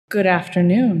Good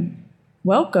afternoon.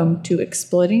 Welcome to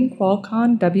Exploiting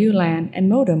Qualcomm WLAN and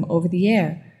Modem over the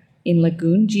air in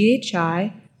Lagoon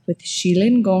GHI with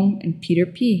Xiling, Gong, and Peter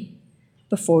P.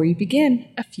 Before we begin,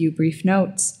 a few brief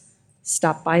notes.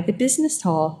 Stop by the business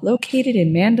hall located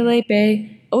in Mandalay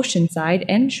Bay, Oceanside,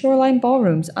 and Shoreline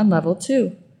Ballrooms on Level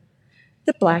 2.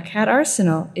 The Black Hat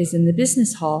Arsenal is in the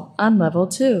business hall on Level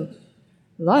 2.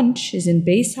 Lunch is in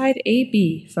Bayside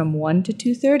AB from 1 to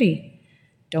 2:30.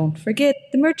 Don't forget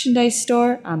the merchandise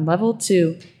store on Level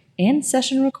 2 and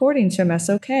session recordings from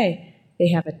SOK. They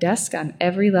have a desk on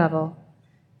every level.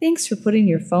 Thanks for putting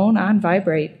your phone on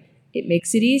vibrate. It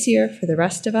makes it easier for the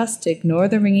rest of us to ignore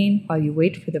the ringing while you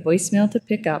wait for the voicemail to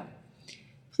pick up.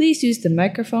 Please use the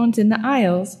microphones in the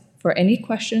aisles for any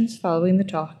questions following the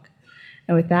talk.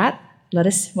 And with that, let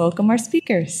us welcome our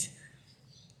speakers.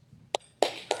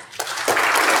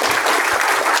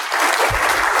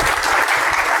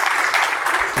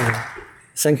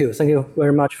 Thank you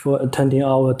very much for attending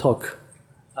our talk.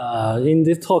 In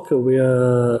this talk,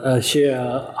 we'll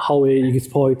share how we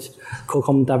exploit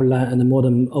Qualcomm WLAN and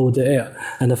Modem over the air.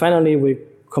 And finally, we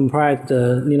comprise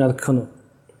the Linux kernel.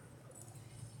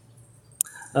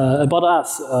 About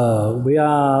us, we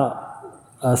are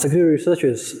security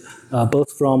researchers,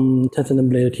 both from Tencent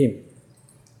Blade team.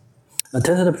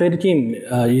 Tencent Blade team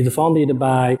is founded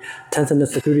by Tencent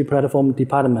Security Platform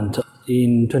Department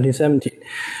in 2017.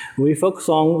 We focus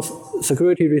on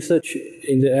security research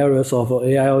in the areas of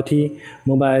AIoT,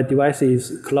 mobile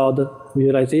devices, cloud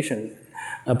visualization,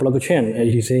 blockchain,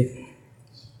 etc.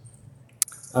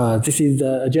 This is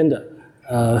the agenda.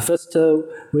 First,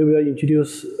 we will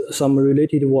introduce some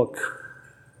related work.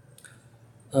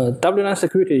 WLAN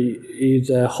security is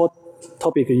a hot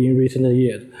topic in recent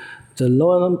years. The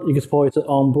lone exploit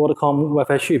on Broadcom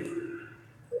Wi-Fi chip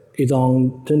is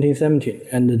on 2017,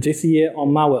 and this year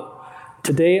on Marvel.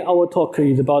 Today, our talk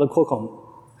is about Qualcomm.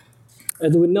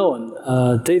 As we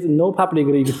know, there is no public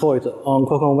exploit on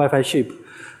Qualcomm Wi-Fi chip.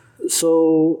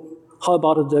 So, how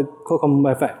about the Qualcomm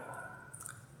Wi-Fi?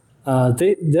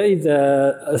 There is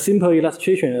a simple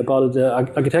illustration about the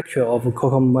architecture of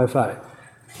Qualcomm Wi-Fi.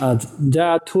 There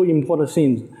are two important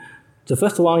things. The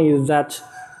first one is that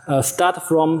start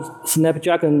from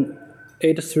Snapdragon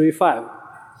 835.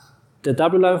 The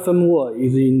WLAN firmware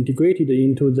is integrated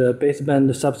into the baseband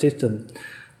subsystem.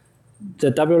 The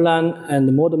WLAN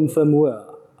and modem firmware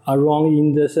are run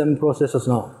in the same processors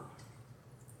now.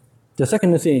 The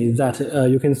second thing is that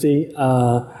you can see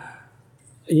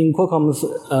in Qualcomm's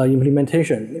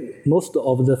implementation, most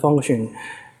of the function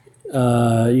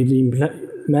is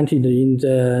implemented in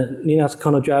the Linux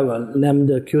kernel driver named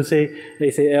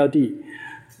QC-ACLD.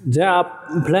 There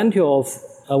are plenty of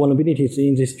vulnerabilities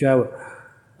in this driver.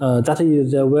 That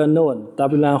is the well-known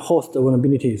WLAN host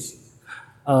vulnerabilities.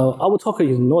 Our talk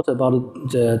is not about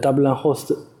the WLAN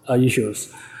host issues.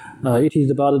 It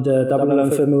is about the WLAN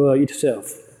firmware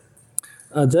itself.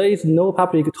 There is no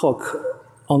public talk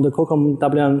on the Qualcomm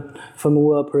WLAN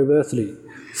firmware previously.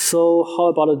 So how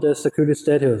about the security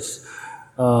status?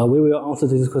 We will answer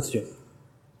this question.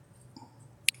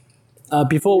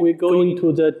 Before we go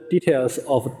into the details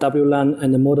of WLAN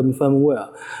and the modem firmware,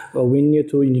 we need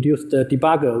to introduce the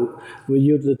debugger we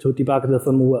use to debug the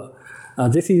firmware.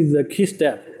 This is the key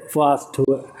step for us to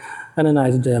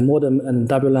analyze the modem and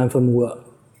WLAN firmware.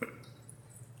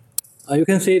 You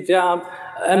can see there are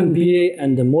MBA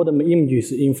and the modem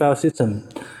images in file system.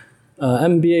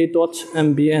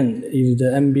 MBA.mbn is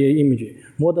the MBA image.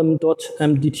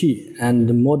 Modem.mdt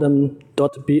and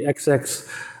modem.bxx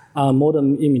are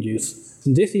modem images.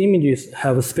 These images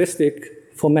have a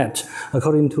specific format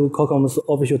according to Qualcomm's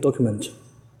official document.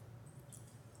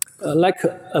 Like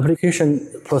application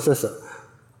processor,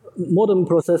 modem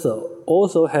processor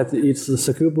also has its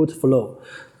secure boot flow.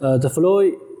 The flow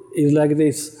is like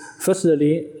this.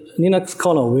 Firstly, Linux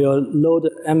kernel will load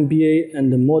MBA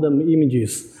and modem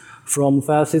images from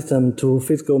file system to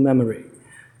physical memory.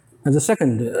 And the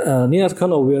second, Linux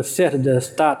kernel will set the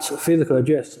start physical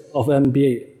address of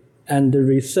MBA and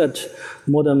reset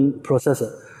modem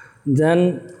processor.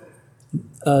 Then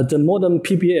the modem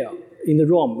PBL in the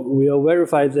ROM will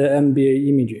verify the MBA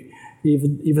image.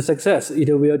 If success, it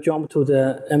will jump to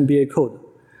the MBA code.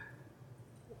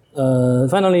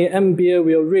 Finally, MBA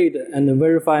will read and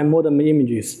verify modem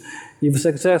images. If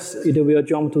success, it will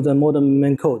jump to the modem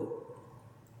main code.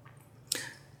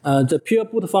 The pure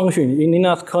boot function in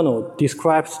Linux kernel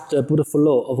describes the boot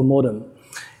flow of a modem.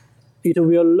 It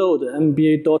will load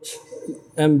MBA.mbn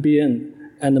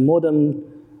and modem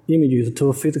images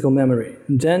to physical memory,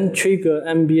 then trigger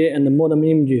MBA and modem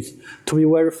images to be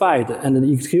verified and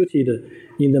executed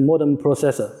in the modem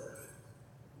processor.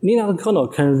 Linux kernel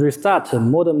can restart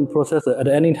modem processor at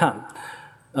any time.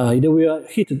 It will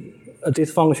hit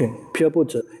this function, pure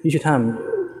boot, each time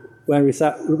when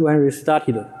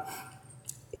restarted.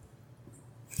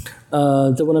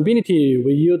 The vulnerability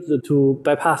we use to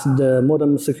bypass the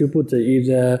modem secure boot is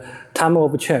time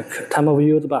of check, time of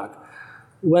use bug.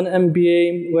 When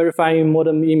MBA verifying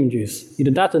modem images,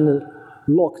 it doesn't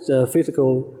lock the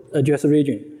physical address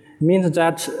region. It means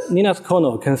that Linux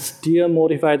kernel can still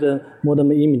modify the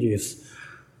modem images.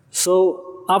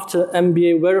 So after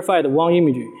MBA verified one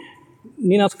image,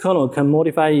 Linux kernel can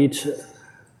modify it,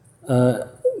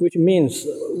 which means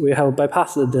we have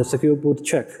bypassed the secure boot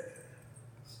check.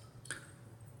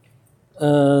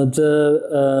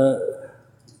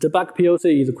 The bug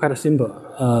POC is quite simple.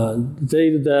 There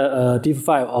is the diff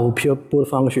file of pure boot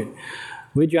function.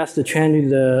 We just change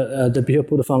the pure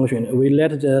boot function. We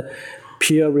let the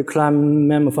pure reclaim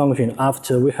mem function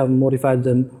after we have modified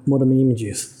the modem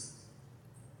images.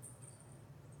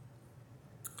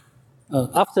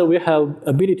 After we have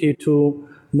ability to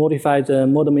modify the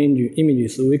modem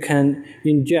images, we can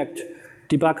inject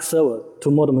debug server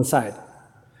to modem side.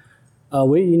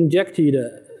 We injected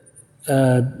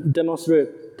demonstrate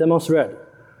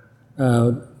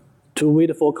to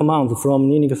wait for commands from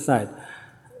Linux side.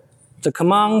 The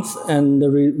commands and the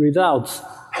results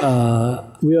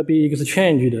will be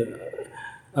exchanged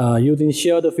using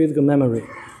shared physical memory.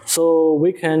 So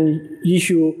we can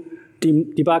issue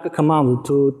debug commands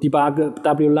to debug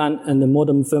WLAN and the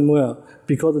modem firmware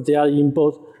because they are in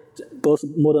both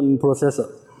modem processors.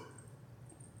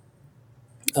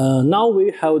 Now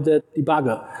we have the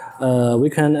debugger. We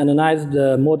can analyze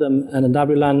the modem and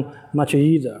WLAN much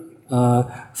easier.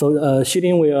 So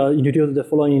Xiling will introduce the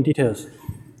following details.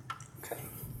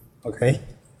 Okay.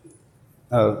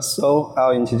 So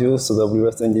I'll introduce the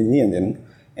reverse engineering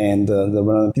and the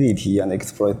vulnerability and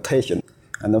exploitation.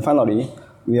 And then finally,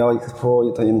 we'll explore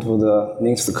it into the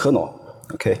Linux kernel.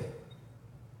 Okay.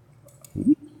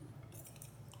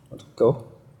 Go.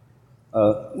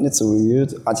 Let's review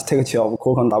the architecture of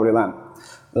Qualcomm WLAN.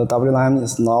 The WLAN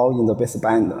is now in the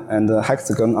baseband and the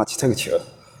hexagon architecture,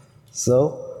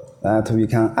 so that we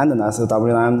can analyze the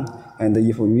WLAN, and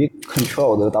if we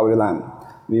control the WLAN,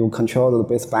 we will control the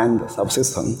baseband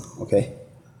subsystem. Okay.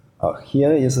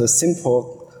 Here is a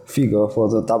simple figure for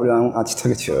the WLAN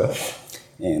architecture,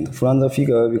 and from the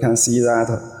figure we can see that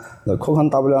the Qualcomm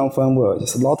WLAN firmware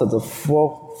is not the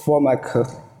full MAC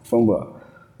firmware.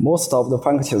 Most of the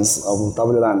functions of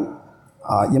WLAN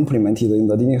are implemented in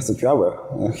the Linux driver.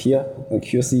 Here, the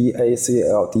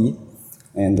QCACLD,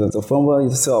 and the firmware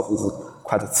itself is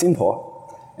quite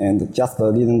simple and just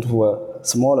leading to a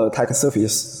smaller attack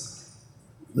surface.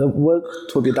 The work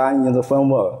to be done in the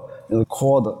firmware is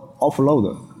called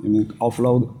offload. You mean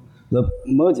offload. The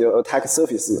major attack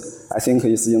surface, I think,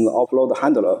 is in the offload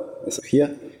handler. It's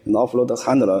here in the offload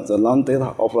handler, the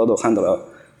non-data offload handler,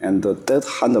 and the data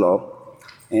handler.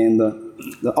 And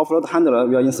the offload handler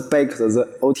will inspect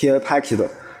the OTA packet,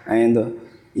 and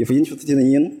if interested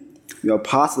in, will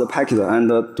pass the packet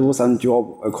and do some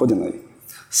job accordingly.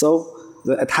 So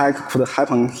the attack could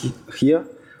happen here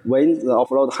when the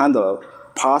offload handler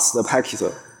passes the packet.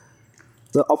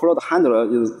 The offload handler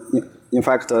is in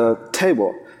fact a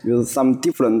table with some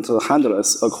different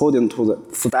handlers according to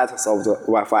the status of the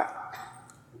Wi-Fi.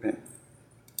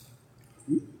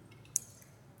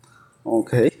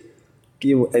 Okay.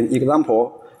 Give an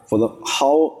example for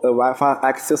how a Wi-Fi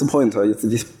access pointer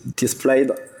is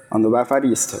displayed on the Wi-Fi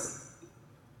list.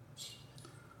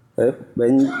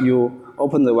 When you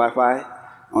open the Wi-Fi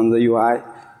on the UI,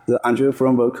 the Android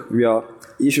framework will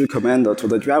issue command to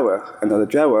the driver, and the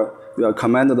driver will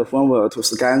command the firmware to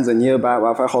scan the nearby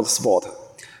Wi-Fi hotspot.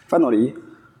 Finally,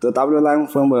 the WLAN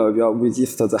firmware will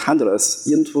register the handlers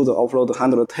into the offload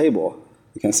handler table.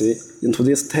 You can see into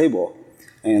this table.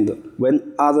 And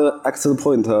when other access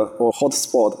pointer or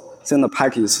hotspot send a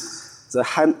package, the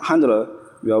handler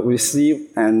will receive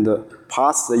and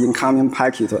pass the incoming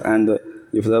packet. And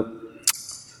if the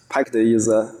packet is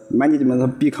a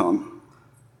management beacon,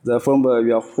 the firmware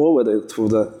will forward it to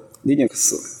the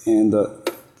Linux, and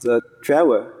the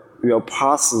driver will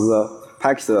pass the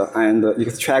packet and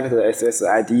extract the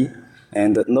SSID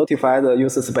and notify the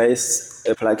user space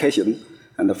application.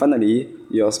 And finally,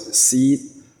 you'll see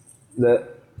the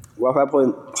Wi-Fi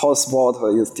point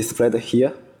hotspot is displayed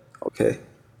here. Okay.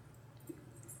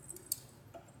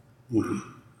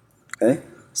 Okay.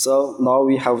 So now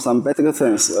we have some basic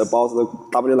things about the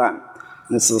WLAN.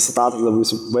 Let's start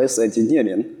with reverse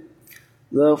engineering.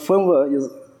 The firmware is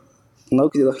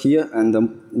located here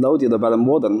and loaded by the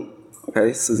modem.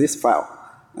 Okay, so this file,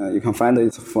 you can find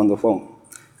it from the phone.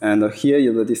 And here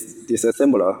is the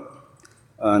disassembler.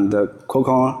 And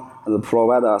Qualcomm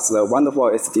provides us the wonderful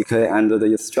SDK and the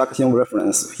instruction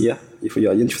reference here, if you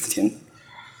are interested in.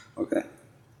 Okay.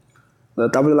 The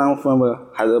WLAN firmware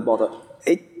has about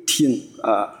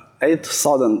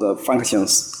 8,000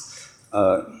 functions.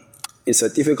 It's a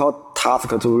difficult task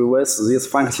to reverse these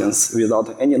functions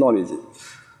without any knowledge.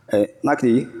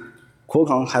 Luckily,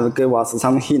 Qualcomm has given us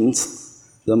some hints.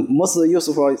 The most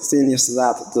useful thing is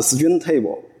that the string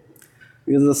table.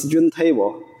 With the string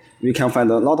table, we can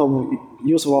find a lot of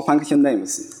useful function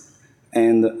names.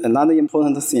 And another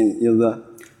important thing is the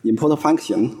import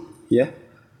function here,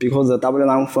 because the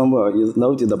WLAN firmware is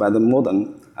loaded by the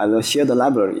modem as a shared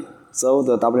library. So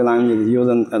the WLAN is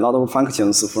using a lot of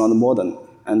functions from the modem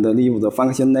and leave the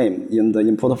function name in the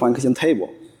import function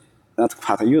table. That's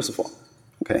quite useful.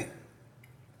 Okay.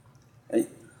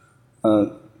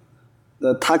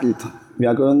 The target we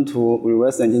are going to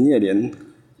reverse engineering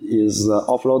is the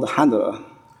offload handler.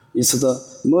 It's the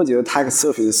module tag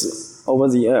surface over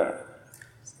the air.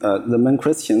 The main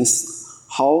question is,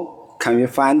 how can we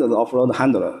find the offload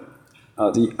handler?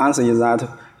 The answer is that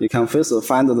you can first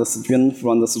find the string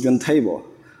from the string table.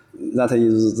 That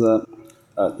is the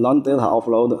long data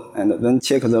offload, and then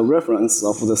check the reference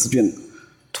of the string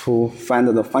to find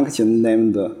the function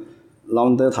named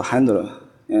long data handler.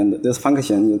 And this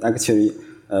function is actually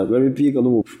a very big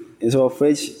loop. It will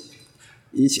fetch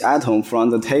each item from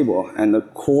the table and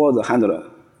call the handler.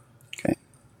 Okay.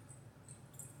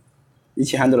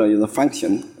 Each handler is a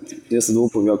function. This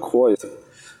loop will call it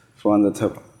from the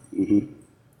table.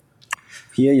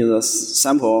 Here is a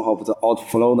sample of the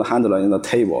outflow handler in the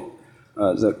table.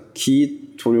 The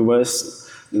key to reverse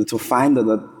is to find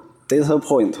the data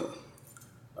pointer.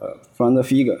 From the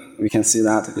figure, we can see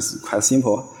that it's quite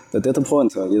simple. The data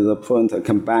pointer is a pointer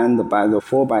combined by the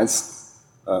 4 bytes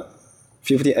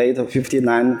 58,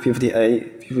 59,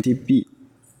 58, 50B.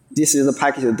 This is the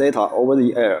packet data over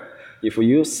the air. If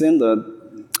you send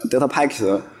the data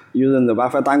packet using the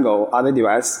Wi-Fi dongle or other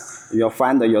device, you'll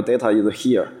find that your data is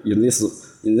here in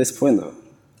this pointer.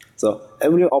 So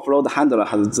every offload handler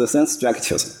has the same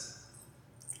structures.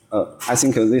 I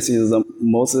think this is the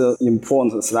most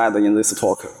important slide in this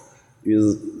talk.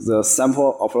 With the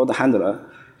sample offload handler,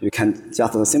 you can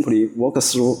just simply walk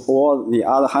through all the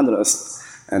other handlers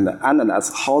and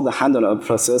analyze how the handler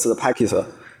processes the packet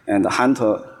and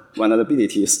handle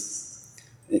vulnerabilities.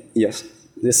 Yes,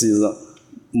 this is the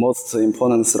most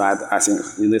important slide, I think,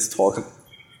 in this talk.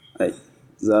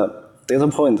 The data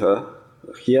pointer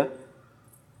here,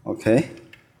 okay.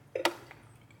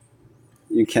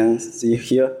 You can see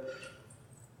here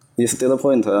this data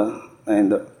pointer,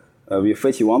 and we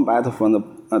fetch 1 byte from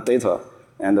the data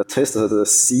and test the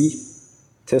C,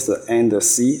 test and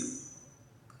C.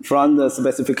 From the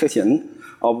specification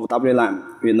of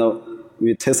WLAN, we know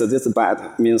we test this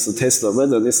byte means test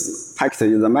whether this packet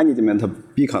is a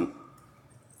management beacon.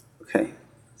 Okay,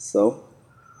 so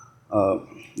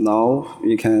now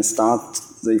we can start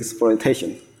the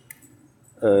exploitation.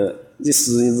 This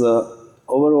is the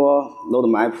overall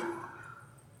roadmap.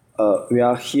 We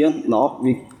are here now.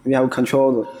 We have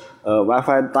controlled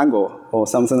Wi-Fi dongle or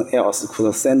something else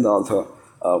could send out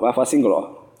Wi-Fi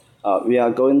signal. We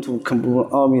are going to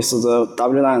compromise the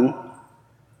WLAN.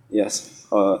 Yes,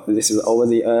 this is over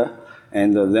the air,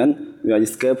 and then we are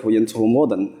escape into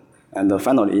modem, and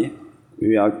finally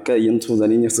we are get into the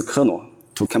Linux kernel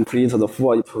to complete the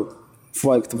full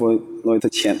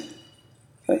exploit chain.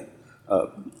 Okay.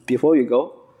 Before we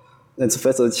go, let's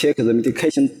first check the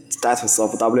mitigation status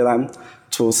of WLAN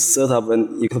to set up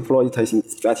an exploitation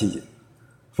strategy.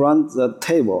 From the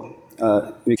table,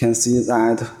 we can see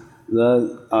that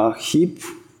the heap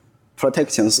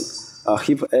protections,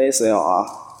 heap ASLR,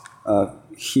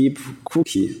 heap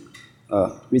cookie,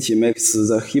 which makes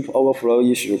the heap overflow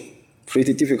issue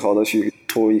pretty difficult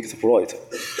to exploit.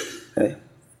 Okay.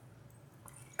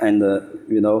 And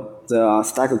there are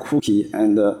stack cookie,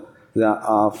 and there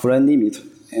are frame limit,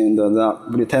 and there are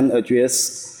return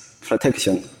address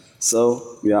protection.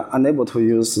 So we are unable to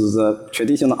use the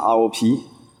traditional ROP.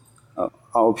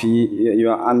 ROP, you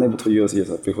are unable to use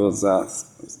it because there are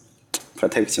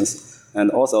protections. And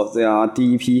also there are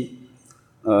DEP.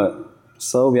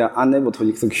 So we are unable to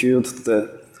execute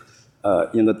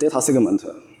in the data segment.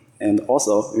 And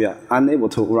also we are unable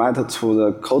to write to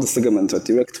the code segment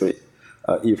directly.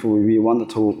 If we want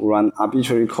to run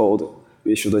arbitrary code,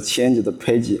 we should change the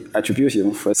page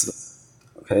attribution first.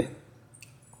 Okay.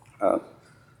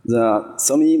 There are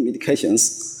so many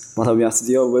mitigations, but we are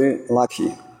still very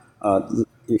lucky.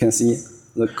 You can see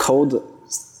the code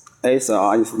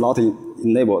ASLR is not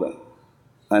enabled,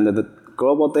 and the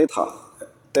global data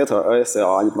data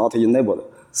ASL is not enabled.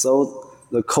 So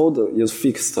the code is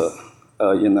fixed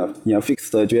in a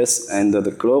fixed address, and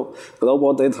the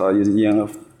global data is in a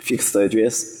fixed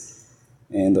address.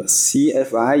 And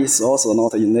CFI is also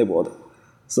not enabled.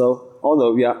 So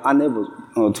although we are unable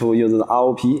to use the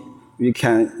ROP, we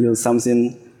can use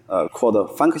something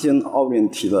called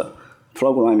function-oriented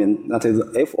programming, that is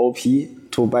FOP,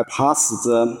 to bypass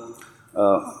the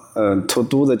to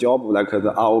do the job like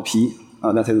the ROP,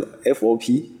 that is FOP.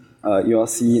 You will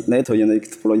see later in the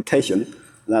exploitation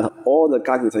that all the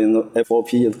gadgets in the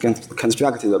FOP is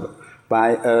constructed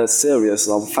by a series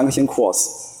of function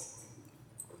calls.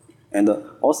 And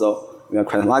also, we are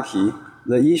quite lucky.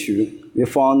 The issue we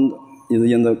found is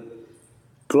in the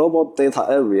global data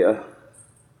area.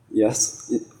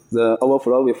 Yes, the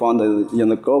overflow we found is in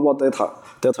the global data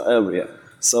area.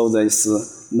 So there is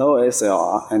no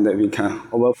SLR, and we can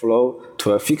overflow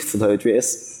to a fixed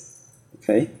address.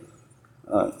 Okay,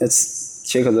 let's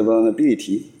check the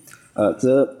vulnerability.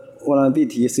 The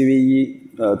vulnerability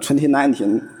CVE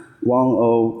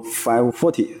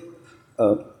 2019-10540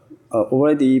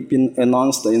 already been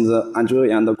announced in the Android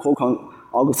and the Qualcomm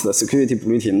August security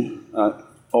bulletin.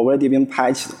 Already been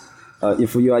patched.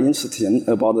 If you are interested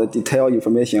about the detailed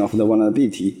information of the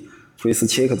vulnerability, please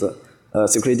check the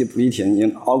security bulletin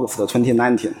in August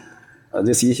 2019.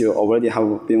 This issue already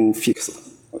have been fixed.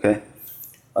 Okay,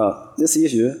 this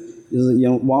issue is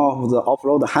in one of the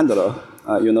offload handler.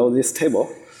 You know this table.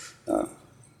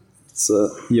 It's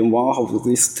in one of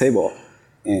this table,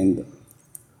 and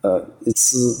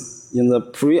it's in the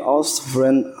pre-auth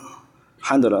frame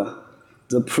handler.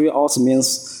 The pre-auth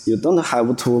means you don't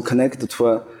have to connect to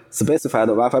a specified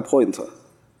Wi-Fi point.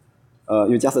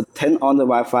 You just turn on the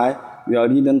Wi-Fi, we are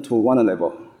leading to one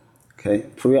level. Okay,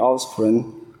 pre-auth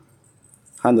frame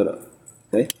handler.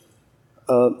 Okay,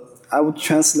 I will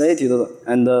translate it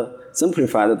and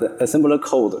simplify the assembler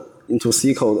code into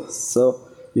C code. So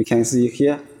you can see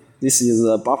here, this is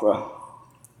a buffer.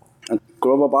 A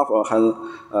global buffer has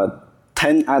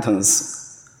 10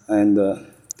 items, and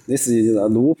this is a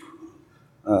loop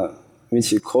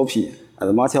which copy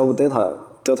as much of data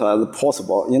as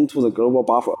possible into the global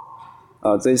buffer.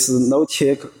 There is no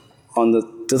check on the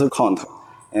data count,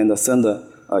 and send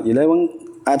 11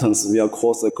 items will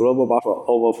cause the global buffer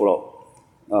overflow.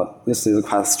 This is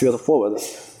quite straightforward,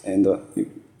 and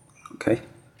okay.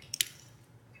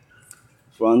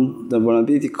 From the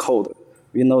vulnerability code,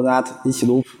 we know that each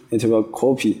loop it will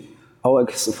copy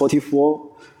OX44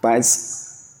 bytes.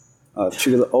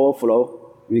 Trigger the overflow,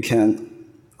 we can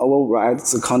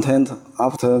overwrite the content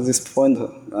after this point,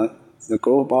 the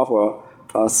global buffer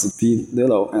plus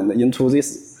B0, and into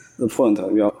this the point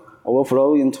will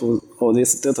overflow into all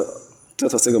this data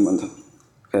segment.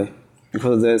 Okay,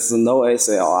 because there is no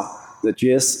ASLR, the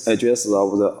address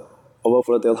of the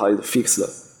overflow data is fixed,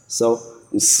 so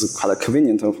it's quite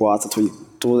convenient for us to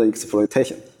do the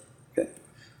exploitation. Okay,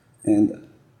 and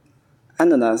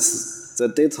analyze the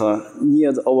data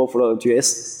near the overflow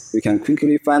address, we can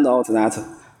quickly find out that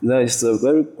there is a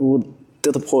very good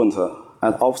data point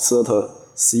at offset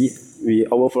C. We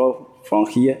overflow from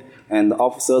here, and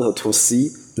offset to C,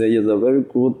 there is a very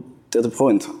good data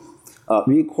point.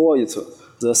 We call it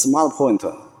the smart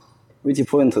pointer, which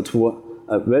point to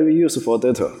a very useful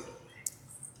data.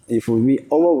 If we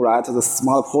overwrite the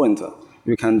smart pointer,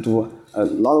 we can do a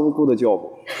lot of good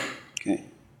job. Okay.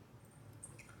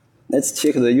 Let's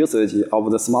check the usage of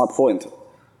the smart pointer.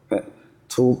 Okay.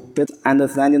 To better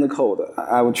understanding the code,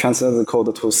 I will translate the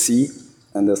code to C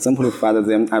and simplify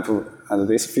them at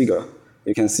this figure.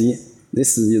 You can see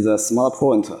this is the smart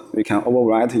pointer. We can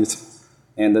overwrite it.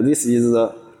 And this is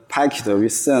the packet we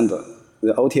send,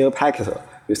 the OTL packet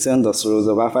we send through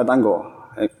the Wi-Fi dongle.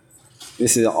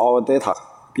 This is our data.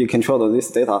 We control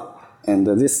this data. And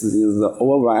this is the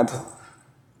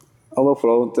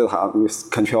overflow data we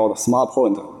control the smart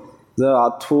pointer. There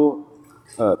are two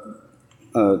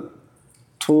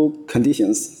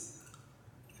conditions,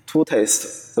 two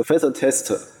tests. The first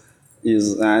test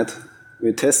is that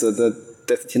we test the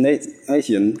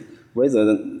destination whether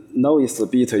the noise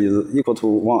bit is equal to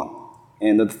 1.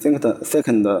 And the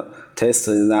second test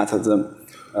is that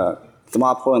the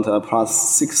smart pointer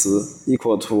plus 6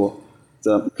 equal to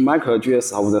the MAC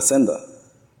address of the sender.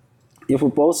 If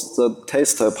both the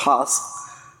tests pass,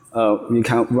 we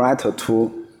can write to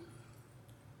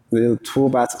the 2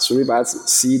 bytes, 3 bytes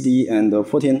CD and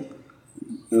 14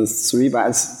 3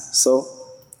 bytes. So,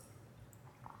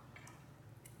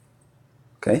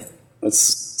 okay, let's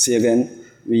see again.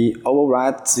 We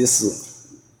overwrite this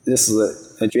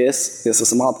address, this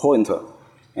smart pointer,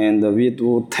 and we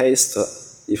do test.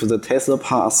 If the test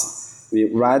pass, we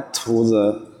write to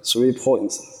the 3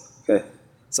 points. Okay,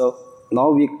 so now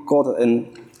we got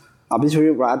an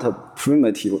arbitrary write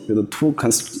primitive with 2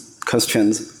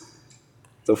 constraints.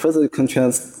 The first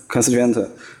constraint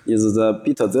is the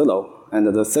bit 0, and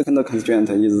the second constraint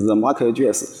is the MAC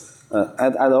address.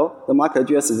 Although the MAC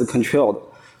address is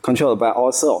controlled by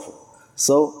ourselves,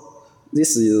 so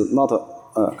this is not,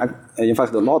 in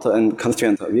fact, not a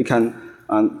constraint. We can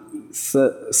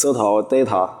set our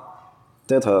data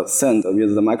send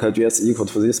with the MAC address equal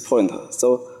to this point.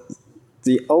 So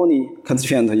the only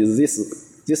constraint is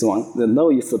this one. The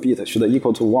lowest bit should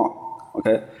equal to 1.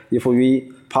 Okay, if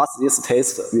we pass this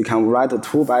test, we can write 2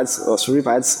 bytes or 3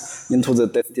 bytes into the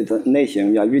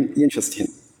destination we are interested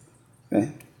in.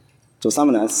 Okay, to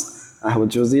summarize, I have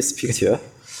drawn this picture.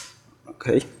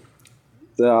 Okay,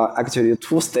 there are actually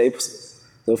 2 steps.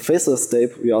 The first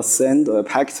step, we will send a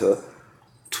packet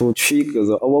to trigger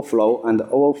the overflow and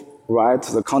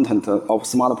overwrite the content of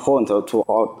smart pointer to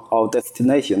our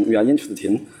destination we are interested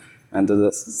in. And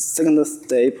the second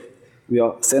step, we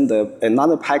will send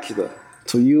another packet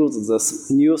to use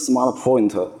the new smart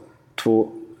pointer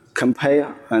to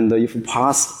compare, and if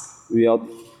pass, we will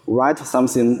write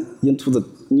something into the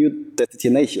new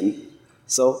destination.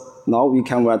 So now we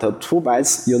can write 2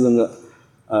 bytes using the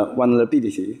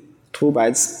vulnerability, 2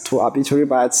 bytes, 2 arbitrary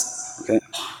bytes. Okay.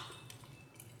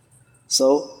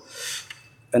 So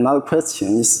another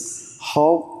question is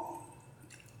how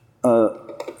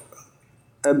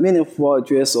a meaningful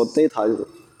address or data is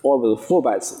always 4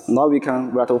 bytes. Now we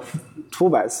can write 2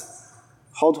 bytes.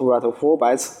 How to write 4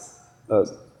 bytes?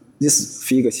 This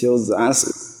figure shows the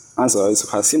answer. Answer is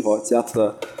quite simple, just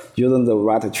using the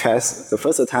write trace. The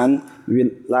first time we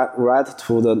write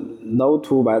to the low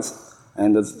 2 bytes,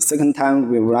 and the second time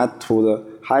we write to the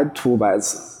high 2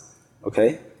 bytes.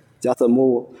 Okay, just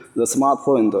move the smart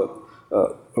pointer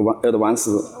advance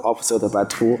offset by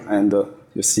 2, and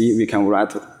you see we can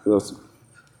write those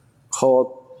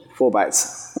whole 4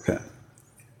 bytes. Okay,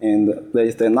 and there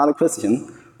is another question.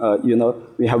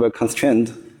 We have a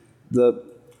constraint. The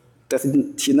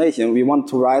destination we want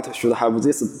to write should have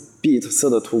this bit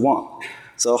set to 1.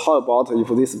 So how about if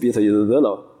this bit is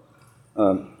 0?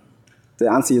 The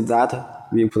answer is that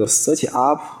we could search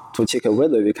up to check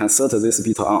whether we can set this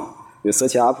bit on. We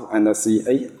search up and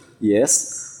see,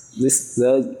 yes,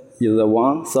 there is a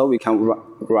 1, so we can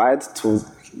write to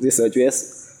this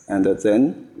address, and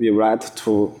then we write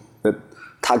to the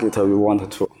target we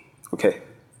want to. Okay.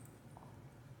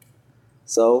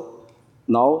 So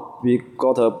now we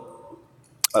got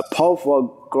a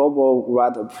powerful global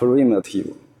write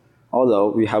primitive.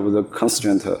 Although we have the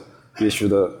constraint, we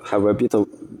should have a bit of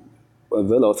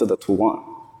value set to 1,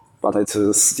 but it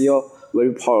is still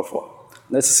very powerful.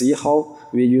 Let's see how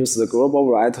we use the global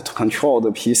write to control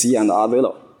the PC and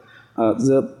RVelo.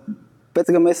 The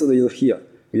basic method is here.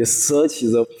 We search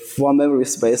the full memory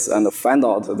space and find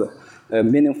out the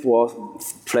meaningful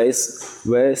place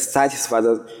where satisfy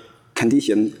the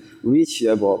condition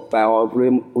reachable by our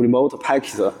remote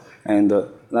packet, and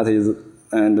that is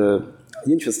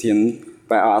interesting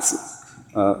by us.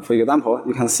 For example,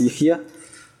 you can see here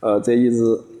there is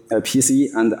a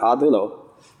PC and Arduino.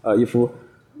 If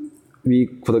we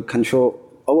could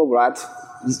overwrite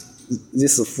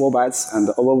these 4 bytes and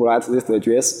overwrite this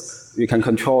address, we can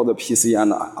control the PC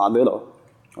and Arduino.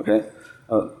 Okay,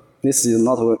 this is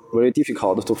not very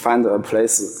difficult to find a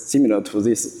place similar to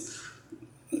this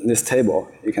table.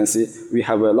 You can see we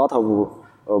have a lot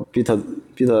of bit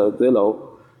 0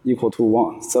 equal to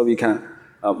 1, so we can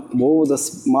move the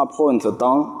smart pointer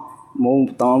down,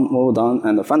 move down,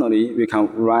 and finally we can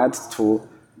write to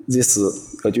this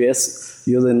address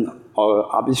using our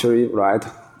arbitrary write.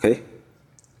 Okay.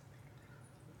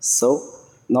 So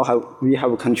now we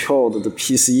have controlled the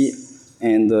PC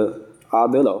and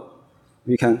Arduino.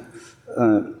 We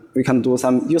can do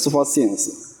some useful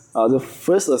things. The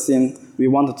first thing we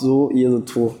want to do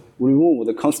is to remove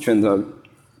the constraint.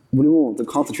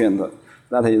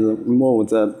 That is, remove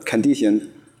the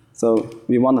condition. So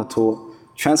we want to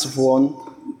transform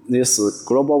this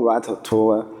global write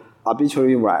to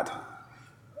arbitrary write.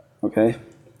 Okay.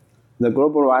 The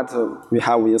global write we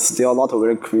have is still not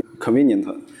very convenient,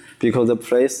 because the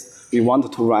place we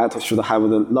want to write should have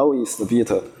the lowest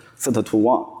bit set to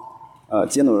 1.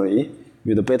 Generally,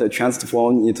 we'd better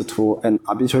transform it to an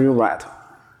arbitrary write.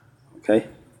 Okay,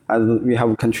 as we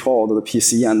have controlled the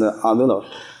PC and the Arduino,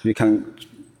 we can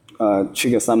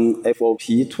trigger some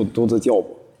FOP to do the job.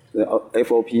 The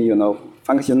FOP,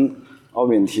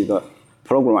 function-oriented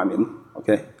programming.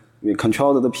 Okay, we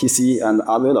control the PC and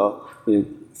Arduino. We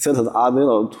set the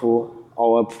Arduino to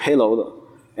our payload,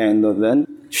 and then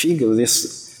trigger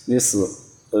this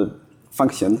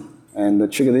function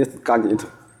and trigger this gadget.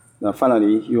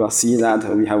 Finally, you will see that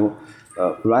we have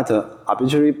write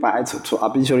arbitrary byte to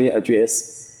arbitrary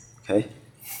address. Okay.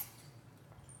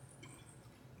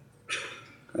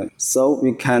 So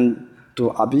we can do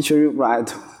arbitrary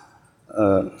write.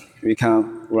 We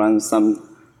can run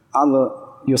some other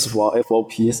useful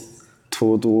FOPs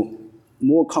to do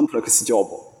more complex job.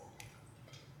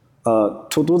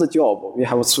 To do the job, we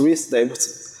have 3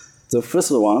 steps. The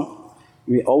first one,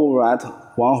 we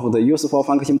overwrite one of the useful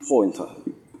function pointer.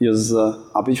 Use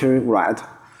arbitrary write.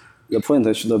 The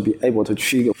pointer should be able to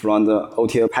trigger from the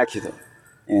OTL packet.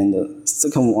 And the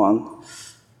second one,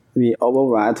 we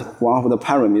overwrite one of the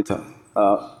parameter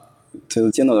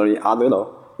to generally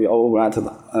R0. We overwrite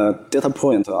the data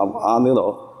pointer of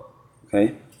R0.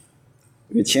 Okay,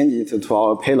 we change it to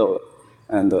our payload,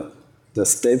 and the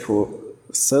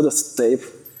third step,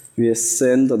 we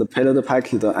send the payload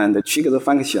packet and trigger the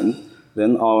function.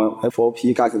 Then our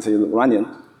FOP gadget is running.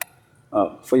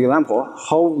 For example,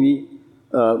 how we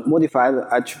modify the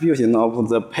attribution of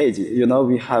the page. You know,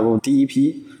 we have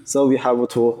DEP, so we have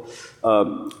to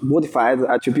modify the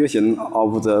attribution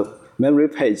of the memory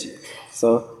page.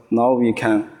 So now we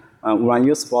can run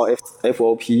useful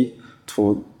FOP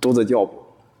to do the job.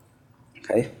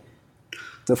 Okay.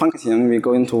 The function we're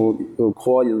going to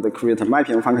call is the create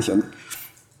mapping function.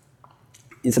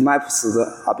 It maps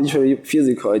the arbitrary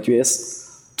physical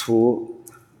address to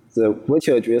the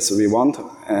virtual address we want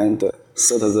and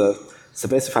set the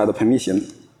specified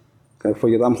permission. Okay, for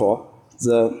example,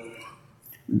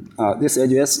 this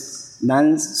address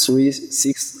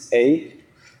 936A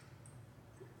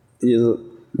is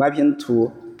mapping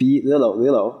to B00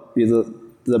 with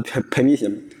the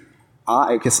permission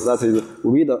Rx, that is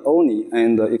read only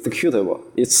and executable.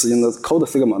 It's in the code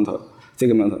segment.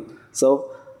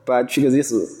 So by triggering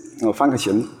this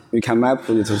function, we can map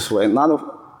it to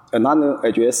another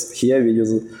address. Here we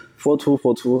use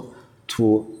 4242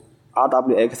 to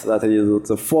RWX, that is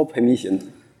the full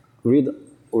permission, read,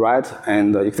 write,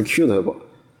 and executable.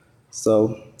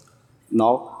 So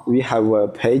now we have a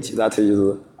page that is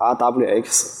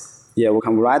RWX. Yeah, we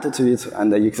can write to it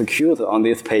and execute on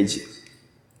this page.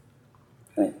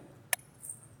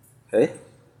 Okay.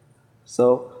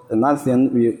 So another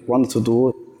thing we want to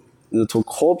do is to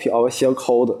copy our shell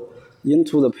code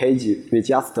into the page we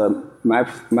just map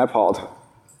out.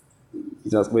 We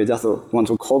just want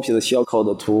to copy the shell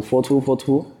code to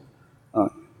 4242.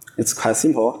 It's quite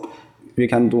simple. We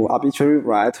can do arbitrary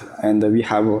write, and we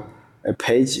have a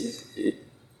page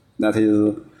that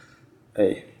is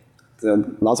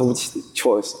lots of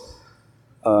choice.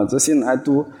 The thing I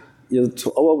do is to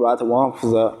overwrite one of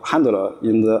the handler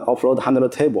in the offload handler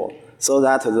table, so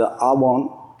that the R1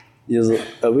 is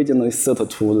originally set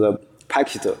to the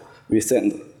packet we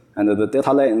send, and the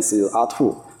data length is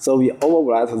R2. So we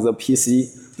overwrite the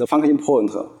PC, the function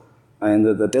pointer, and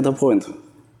the data pointer.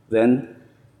 Then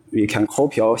we can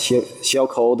copy our shell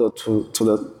code to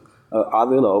the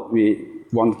R0 we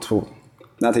want to.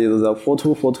 That is the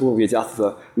 4242 we just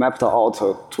mapped out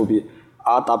to be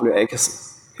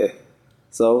RWX. Okay.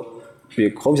 So we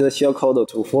copy the shell code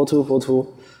to 4242.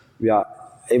 We are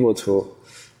able to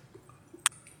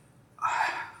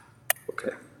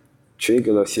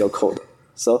trigger the shell code.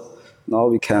 So now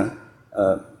we can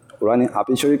running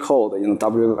arbitrary code in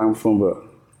WLAN firmware.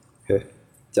 Okay,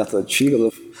 just trigger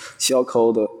the shell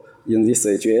code in this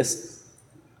address.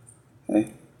 Okay.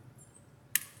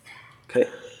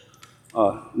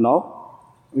 Now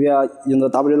we are in the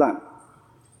WLAN.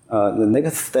 The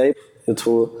next step is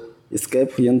to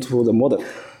escape into the modem.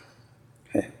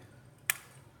 Okay.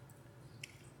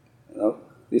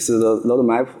 This is the load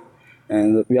map,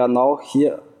 and we are now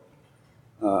here.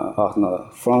 No,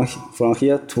 from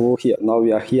here to here. Now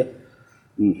we are here.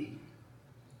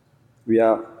 We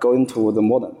are going to the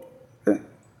modem.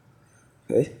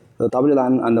 Okay. The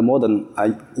WLAN and the modem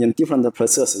are in different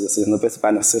processes in the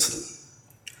baseband system.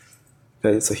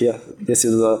 Okay, so here, this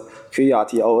is the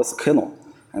QERT OS kernel,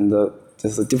 and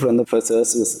this is different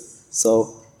processes. So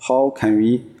how can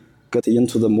we get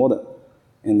into the modem?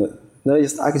 And there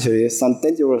is actually some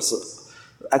dangerous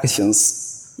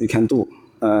actions we can do.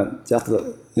 Just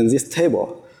in this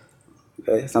table,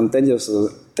 okay, some dangerous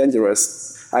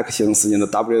actions in the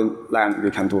WLAN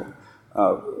we can do.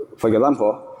 For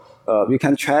example, we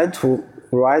can try to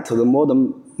write the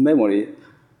modem memory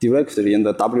directly in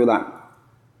the WLAN.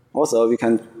 Also, we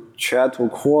can try to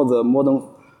call the modem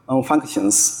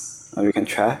functions. We can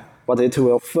try, but it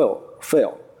will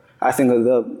fail. I think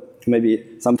there may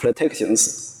be some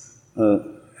protections.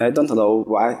 I don't know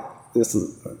why this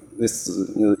is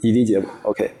illegal.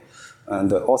 Okay,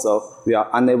 and also we are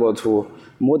unable to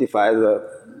modify the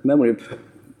memory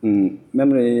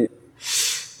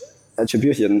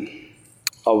attribution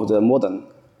of the modem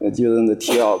using the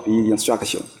TLB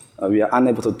instruction. We are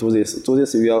unable to do this.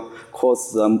 This will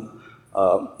cause the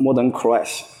modem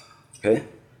crash. Okay,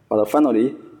 but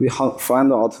finally we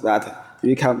find out that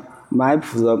we can map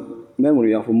the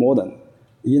memory of modem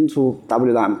into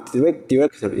WLAN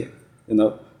directly.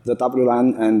 The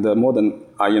WLAN and the modem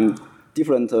are in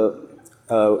different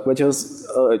virtual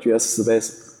address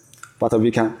space, but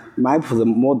we can map the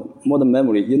modem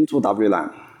memory into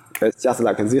WLAN. Okay, just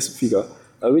like this figure.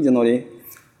 Originally,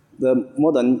 the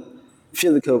modem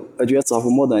physical address of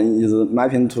modem is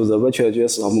mapping to the virtual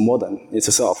address of modem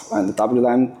itself and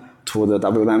WLAN to the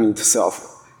WLAN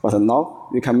itself. But now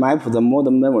we can map the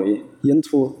modem memory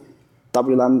into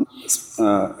WLAN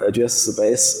address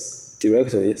space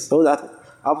directly, so that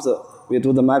after we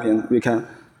do the mapping, we can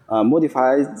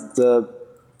modify the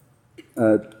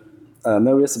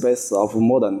memory space of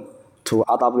modem to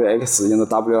RWX in the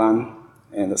WLAN,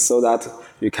 and so that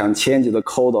we can change the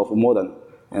code of modem,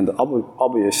 and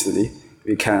obviously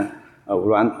we can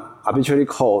run arbitrary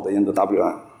code in the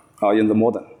WLAN or in the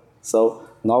modem. So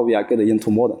now we are getting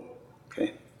into modem.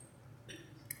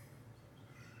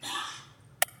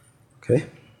 Okay.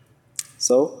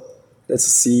 So let's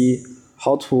see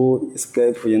how to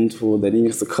escape into the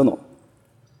Linux kernel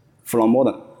from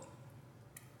modem.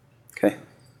 Okay.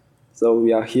 So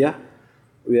we are here.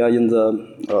 We are in the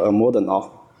modem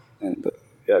now, and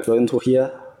we are going to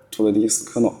here to the Linux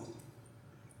kernel.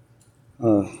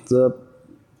 The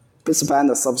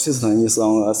baseband subsystem is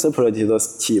on a separated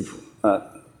chip,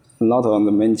 not on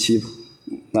the main chip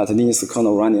that Linux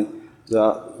kernel running. There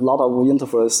are a lot of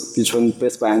interface between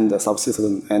baseband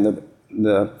subsystem and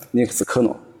the Linux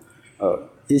kernel.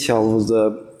 Each of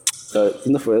the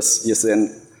interface is an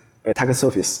attack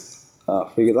surface.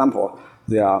 For example,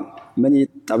 there are many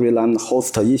WLAN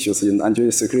host issues in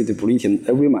Android security bulletin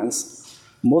every month.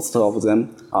 Most of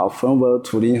them are firmware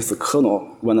to Linux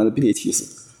kernel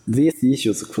vulnerabilities. These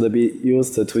issues could be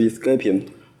used to escape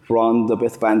from the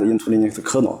baseband into Linux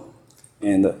kernel.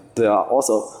 And there are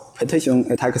also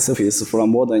partition attack surface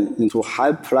from modem into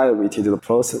high priority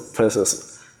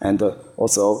process, and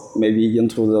also maybe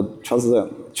into the trust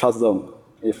zone.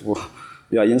 If you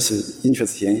are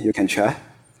interested in, you can try.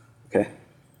 Okay.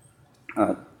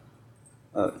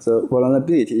 The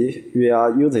vulnerability we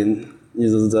are using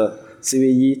is the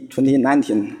CVE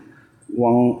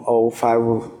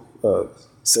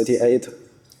 2019-10538.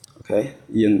 Okay,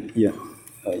 in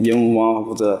one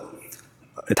of the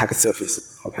attack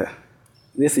surface. Okay.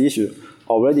 This issue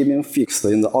already been fixed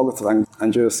in the August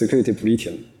Android security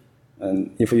bulletin.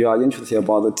 And if you are interested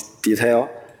about the detail,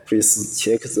 please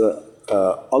check the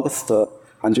August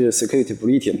Android security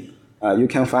bulletin. You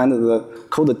can find the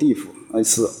code diff.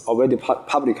 It's already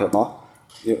public now.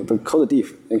 The code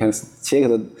diff. You can check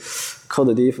the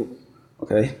code diff.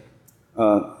 Okay.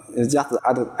 It's just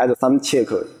add some check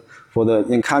for the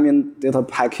incoming data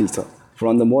packet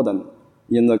from the modem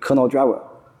in the kernel driver.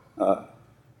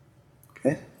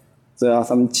 Okay. There are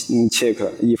some check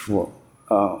if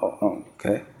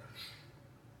okay.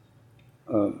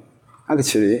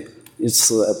 Actually,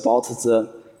 it's about the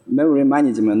memory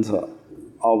management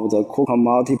of the Qualcomm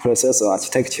multiprocessor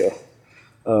architecture.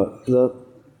 The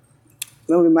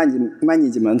memory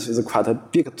management is quite a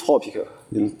big topic,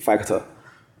 in fact.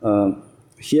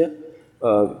 Here,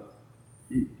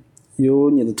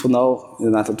 you need to know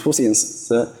that two things: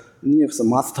 the Linux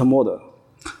master model,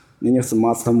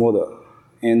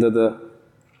 and the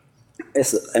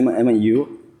SMMU.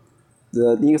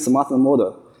 The Linux master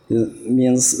model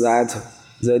means that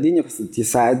the Linux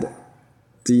decide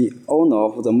the owner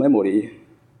of the memory.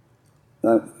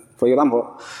 For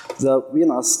example, the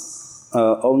Windows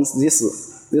owns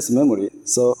this memory.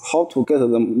 So how to get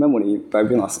the memory by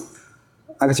Windows?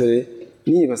 Actually,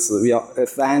 Linux will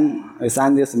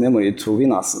assign this memory to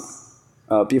Windows.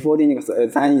 Before Linux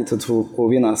assign it to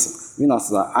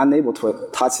Windows are unable to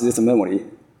touch this memory.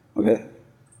 Okay,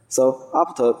 so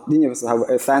after Linux have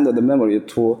assigned the memory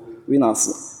to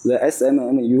Windows, the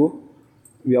SMMU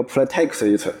will protect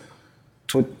it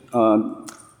to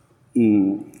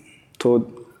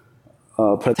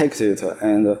protect it,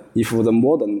 and if the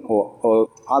modem or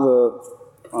other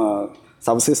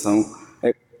subsystem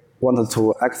wanted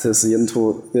to access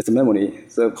into this memory,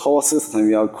 the whole system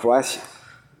will crash.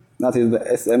 That is the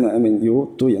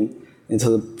SMMU doing. It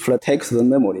protects the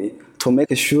memory to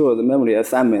make sure the memory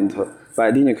assignment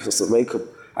by Linux work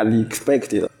as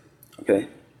expected. Okay.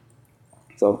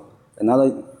 So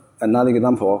another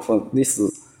example for this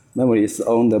memory is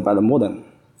owned by the modem.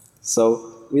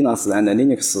 So Windows and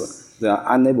Linux, they are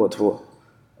unable to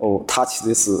touch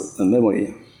this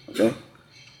memory. Okay,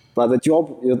 but the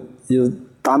job is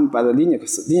done by the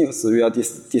Linux. Linux will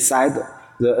decide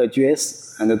the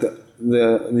address and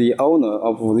the owner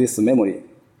of this memory.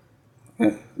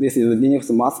 Okay. This is the Linux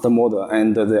master model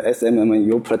and the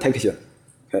SMMU protection.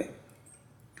 Okay.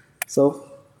 So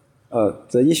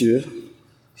the issue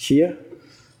here,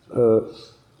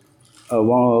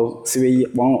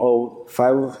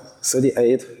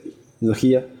 10538 is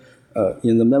here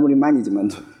in the memory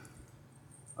management.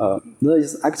 There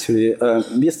is actually a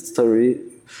mystery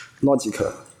logic.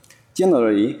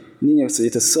 Generally, Linux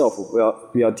itself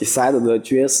will decide the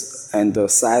address and the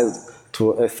size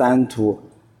to assign to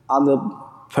other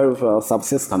peripheral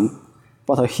subsystem.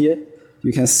 But here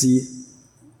you can see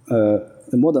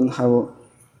the modem have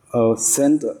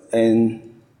send an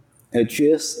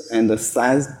address and the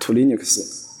size to Linux,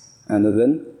 and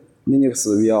then Linux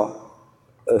will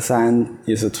assign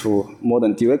it to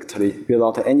modem directly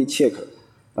without any check.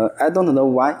 I don't know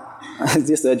why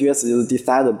this address is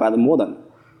decided by the modem.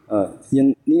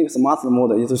 In Linux master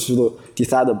model, it should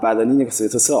decided by the Linux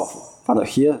itself. But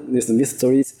here, this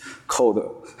mystery code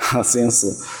seems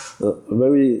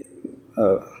very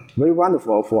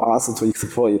wonderful for us to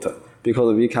exploit,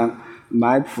 because we can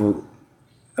map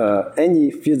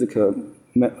any physical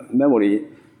memory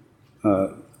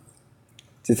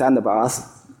designed by us.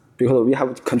 Because we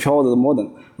have control the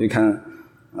modem, we can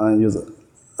use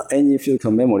any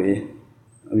physical memory.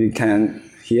 We can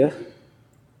here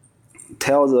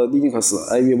tell the Linux,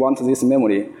 we want this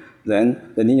memory,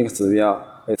 then the Linux will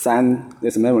assign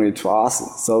this memory to us,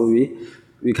 so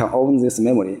we can own this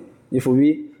memory. If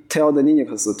we tell the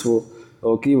Linux to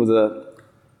give the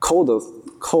code of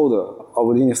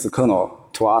Linux kernel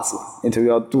to us, it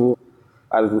will do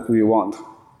as we want.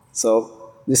 So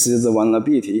this is the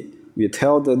vulnerability. We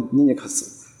tell the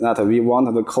Linux that we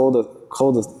want the code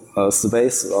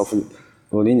space of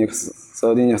Linux,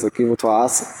 so Linux give to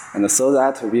us, and so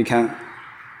that we can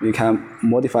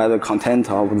modify the content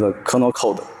of the kernel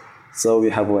code. So we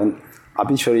have an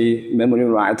arbitrary memory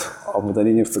right of the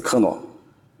Linux kernel.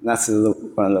 That's the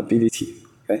vulnerability.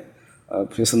 Okay,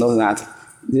 please note that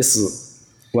this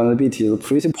vulnerability is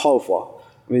pretty powerful.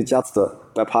 We just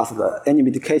bypass any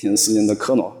modifications in the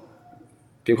kernel,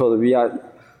 because we are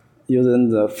using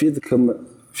the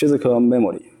physical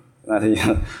memory. That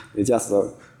we just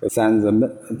assign the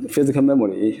physical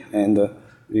memory, and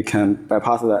we can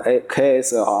bypass the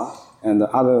KSLR and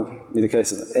other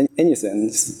modifications. Anything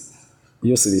is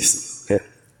useless. Okay.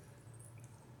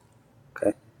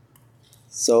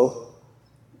 So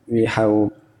we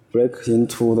have break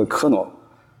into the kernel.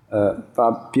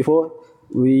 But before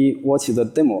we watch the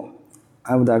demo,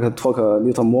 I would like to talk a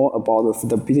little more about the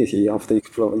stability of the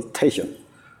exploitation,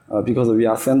 because we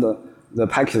are sending the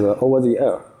packet over the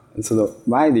air. It's the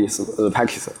wireless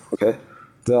packet. Okay,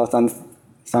 there are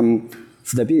some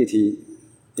stability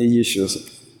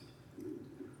issues.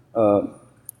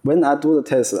 When I do the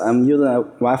test, I'm using a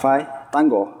Wi-Fi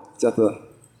dongle, just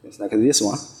like this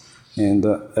one, and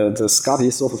the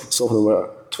SCSI software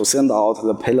to send out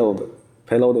the payload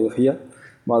here.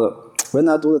 But when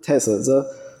I do the test, the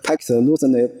packet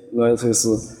losing rate is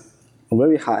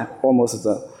very high, almost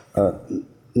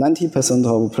 90%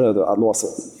 of payload are lost.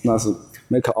 That's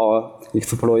make our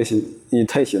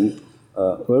exploitation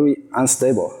very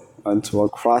unstable and will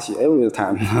crash every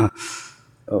time.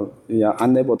 We are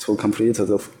unable to complete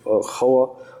the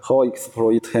whole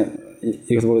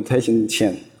exploitation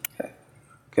chain.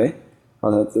 Okay?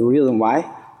 But the reason why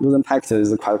losing packet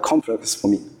is quite complex for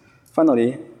me.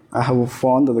 Finally, I have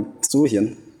found the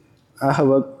solution. I have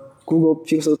a Google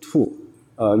Pixel 2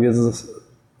 with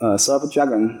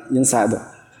Snapdragon inside,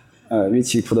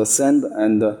 which could send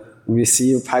and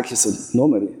receive packets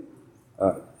normally.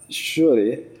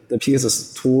 Surely the Pixel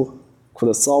 2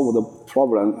 could solve the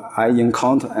problem I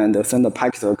encounter and send the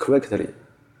packet correctly.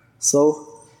 So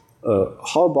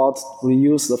how about we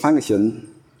use the function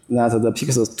that the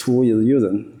Pixel 2 is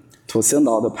using to send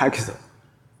out the packet?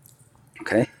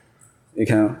 Okay, we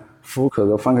can hook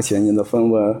the function in the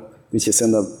firmware which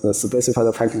send the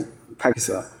specified packet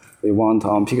we want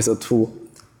on Pixel 2.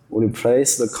 We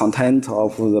replace the content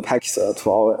of the packet to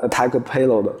our attack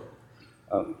payload.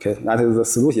 Okay, that is the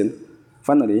solution.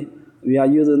 Finally, we are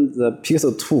using the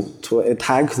Pixel 2 to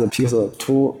attack the Pixel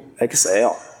 2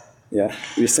 XL. Yeah,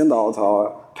 we send out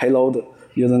our payload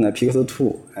using the Pixel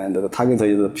 2, and the target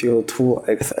is the Pixel 2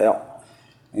 XL.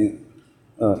 And,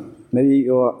 maybe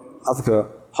you ask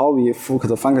how we hook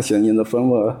the function in the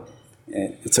firmware.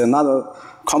 It's another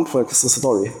complex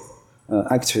story.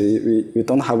 Actually, we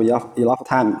don't have enough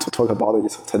time to talk about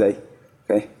it today.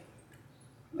 Okay.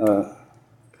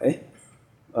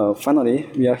 Finally,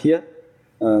 we are here.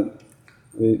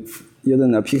 we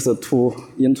using a Pixel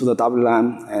 2 into the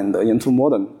WLAN and into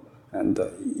modem and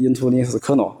into Linux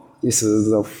kernel. This is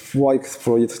the full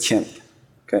exploit chain.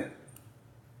 Okay.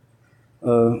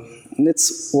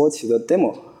 Let's watch the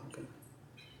demo.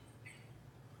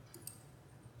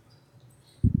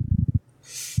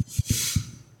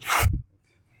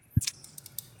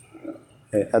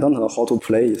 Okay. I don't know how to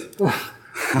play it.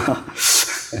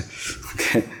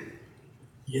 Okay.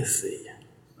 Yes.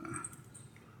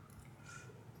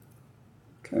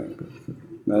 Okay.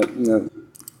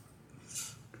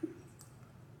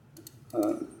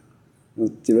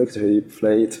 Directory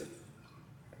play it.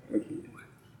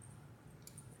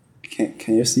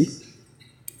 Can you see?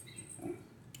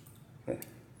 Okay.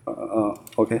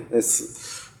 Okay.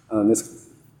 Let's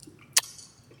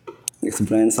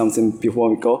explain something before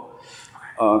we go.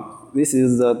 This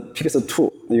is the Pixel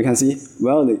 2. You can see,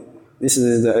 well, this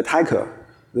is the attacker.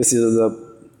 This is the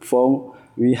phone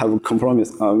we have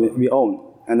compromised, we own.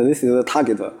 And this is the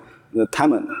target, the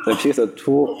Tamon, the Pixel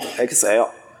 2 XL.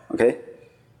 Okay.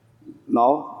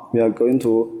 Now we are going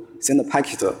to send a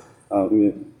packet.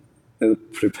 We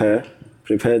prepare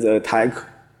the attack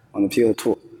on the Pixel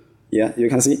 2. Yeah, you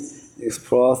can see,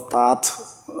 explore start.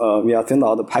 We are send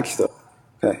out the packet.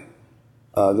 Okay.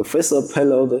 The first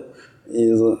payload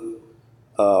is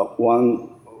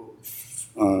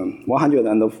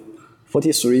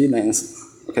 143 lanes.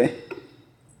 Okay,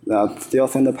 that still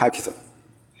send the packet.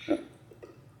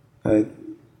 Okay.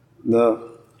 The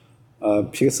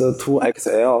Pixel 2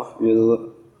 XL is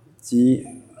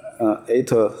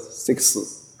G86.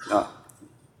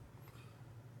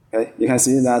 Okay, you can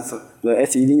see that the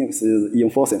SE Linux is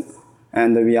enforcing,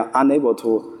 and we are unable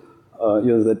to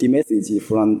use the demessage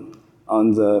from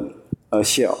on the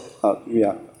shell. We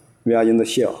are in the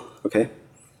shell. Okay.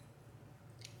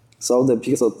 So the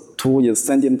Pixel 2 is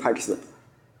sending packets.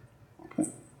 Okay.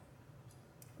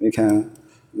 We can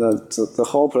the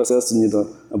whole process needs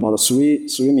about 3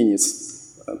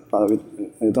 minutes, but I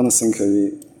don't think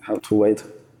we have to wait.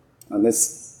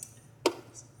 Let's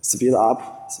speed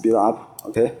up.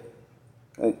 Okay.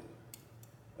 Okay.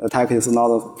 Attack is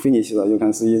not finished. You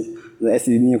can see the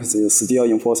SE Linux is still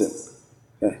enforcing.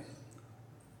 Okay.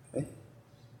 Okay.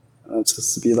 Let's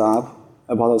speed up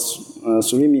about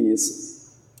 3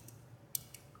 minutes.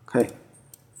 Okay.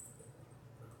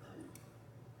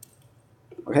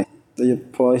 Okay. The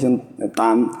operation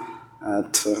done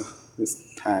at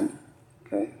this time.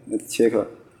 Okay. Let's check the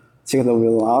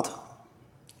result.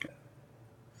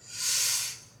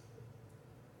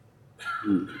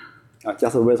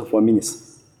 Just wait for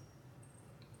minutes.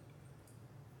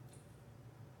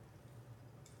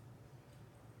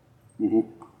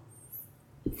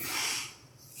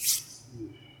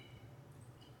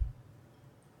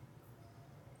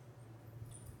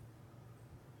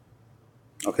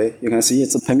 Okay, you can see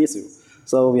it's permissive.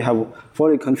 So we have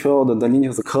fully controlled the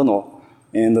Linux kernel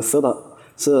and set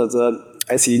the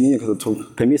SE Linux to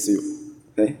permissive.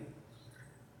 Okay.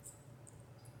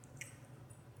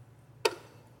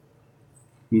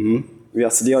 We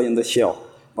are still in the shell,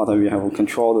 but we have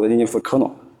controlled the Linux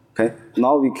kernel. Okay.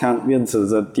 Now we can read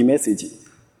the demessage,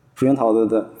 print out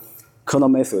the kernel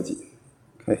message.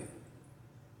 Okay.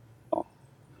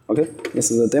 Okay. This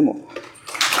is the demo.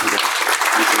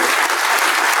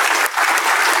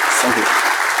 Thank you.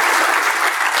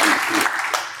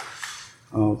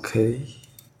 Okay.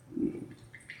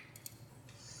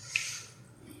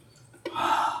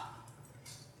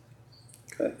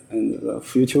 Okay, and the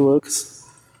future works.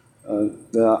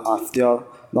 There are still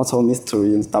lots of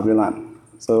mystery in WLAN.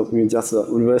 So we just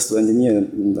reverse engineer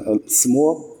a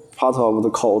small part of the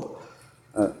code.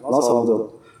 Lots of the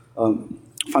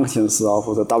functions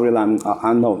of the WLAN are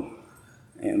unknown.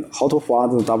 And how to fire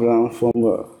the WLAN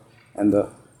firmware and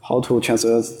how to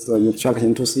transfer the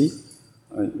instruction to C,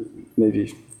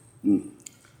 maybe.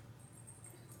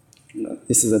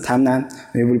 This is the timeline.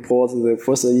 We report the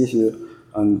first issue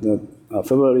on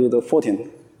February the 14th,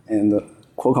 and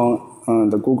Qualcomm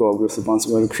and Google will respond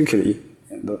very quickly.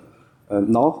 And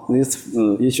now these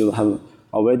issues have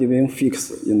already been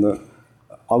fixed in the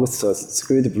August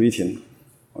security bulletin.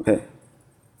 Okay.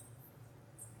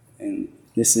 And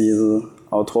this is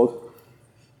our talk.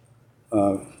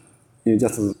 You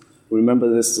just remember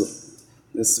this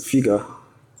figure.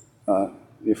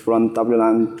 We from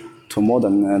WLAN to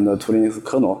modem and to Linux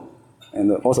kernel.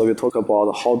 And also we talk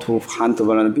about how to handle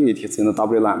vulnerabilities in the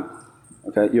WLAN.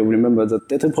 Okay, you remember the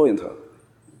data pointer.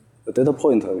 The data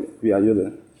pointer we are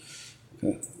using.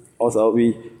 Okay. Also,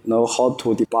 we know how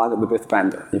to debug the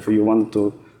baseband. If you want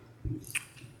to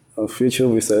future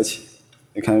research,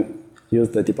 you can use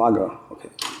the debugger. Okay.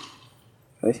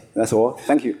 Okay, that's all.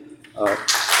 Thank you.